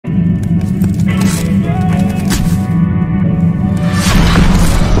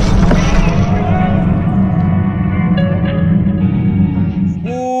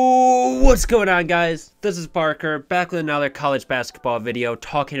What's going on, guys? This is Barker, back with another college basketball video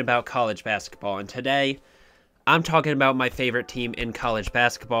talking about college basketball. And today, I'm talking about my favorite team in college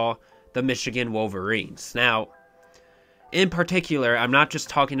basketball, the Michigan Wolverines. Now, in particular, I'm not just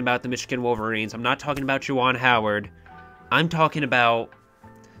talking about the Michigan Wolverines. I'm not talking about Juwan Howard. I'm talking about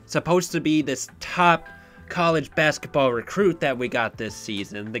supposed to be this top college basketball recruit that we got this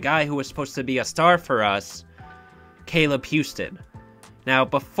season. The guy who was supposed to be a star for us, Caleb Houstan. Now,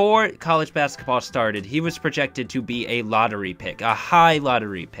 before college basketball started, he was projected to be a lottery pick, a high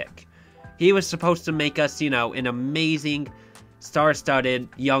lottery pick. He was supposed to make us, an amazing, star-studded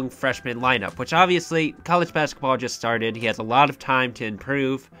young freshman lineup, which obviously, college basketball just started. He has a lot of time to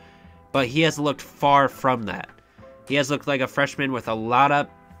improve, but he has looked far from that. He has looked like a freshman with a lot of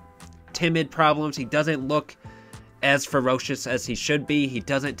timid problems. He doesn't look as ferocious as he should be. He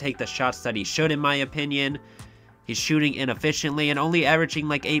doesn't take the shots that he should, in my opinion. He's shooting inefficiently and only averaging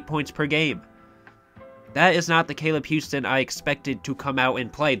like 8 points per game. That is not the Caleb Houstan I expected to come out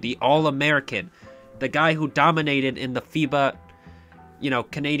and play. The All American. The guy who dominated in the FIBA,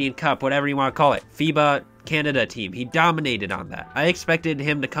 Canadian Cup, whatever you want to call it. FIBA Canada team. He dominated on that. I expected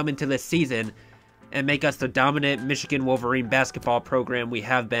him to come into this season and make us the dominant Michigan Wolverine basketball program we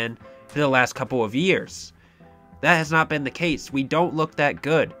have been for the last couple of years. That has not been the case. We don't look that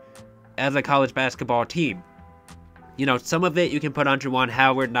good as a college basketball team. Some of it you can put on Juwan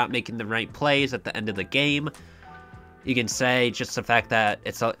Howard not making the right plays at the end of the game. You can say just the fact that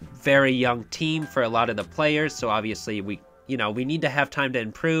it's a very young team for a lot of the players, so obviously we need to have time to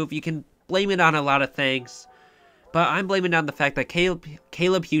improve. You can blame it on a lot of things, but I'm blaming it on the fact that Caleb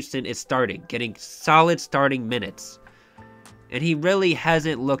Houstan is getting solid starting minutes, and he really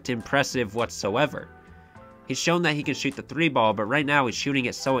hasn't looked impressive whatsoever. He's shown that he can shoot the three ball, but right now he's shooting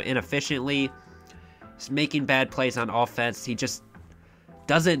it so inefficiently. He's making bad plays on offense. He just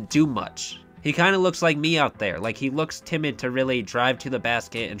doesn't do much. He kind of looks like me out there. Like, he looks timid to really drive to the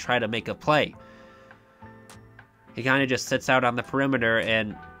basket and try to make a play. He kind of just sits out on the perimeter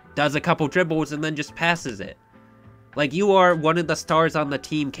and does a couple dribbles and then just passes it. Like, you are one of the stars on the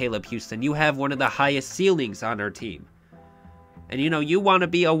team, Caleb Houstan. You have one of the highest ceilings on our team. And, you want to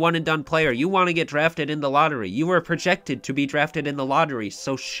be a one-and-done player. You want to get drafted in the lottery. You were projected to be drafted in the lottery,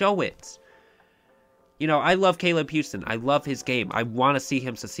 so show it. I love Caleb Houstan. I love his game. I want to see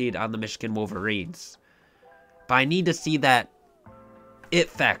him succeed on the Michigan Wolverines. But I need to see that it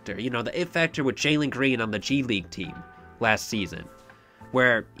factor. The it factor with Jalen Green on the G League team last season.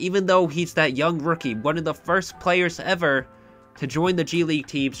 Where even though he's that young rookie, one of the first players ever to join the G League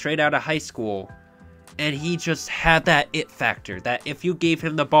team straight out of high school, and he just had that it factor. That if you gave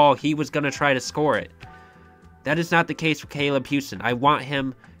him the ball, he was going to try to score it. That is not the case with Caleb Houstan. I want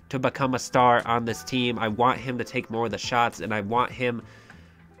him to become a star on this team. I want him to take more of the shots, and I want him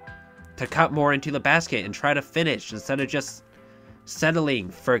to cut more into the basket and try to finish instead of just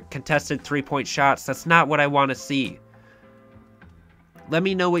settling for contested three-point shots. That's not what I want to see. Let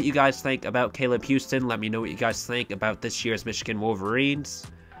me know what you guys think about Caleb Houstan. Let me know what you guys think about this year's Michigan Wolverines.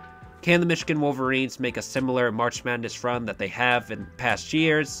 Can the Michigan Wolverines make a similar March Madness run that they have in past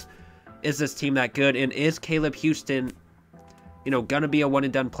years? Is this team that good? And is Caleb Houstan gonna be a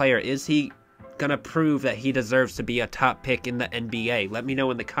one-and-done player? Is he gonna prove that he deserves to be a top pick in the NBA? Let me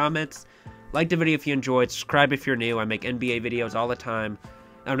know in the comments. Like the video if you enjoyed. Subscribe if you're new. I make NBA videos all the time.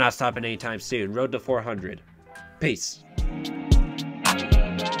 I'm not stopping anytime soon. Road to 400. Peace.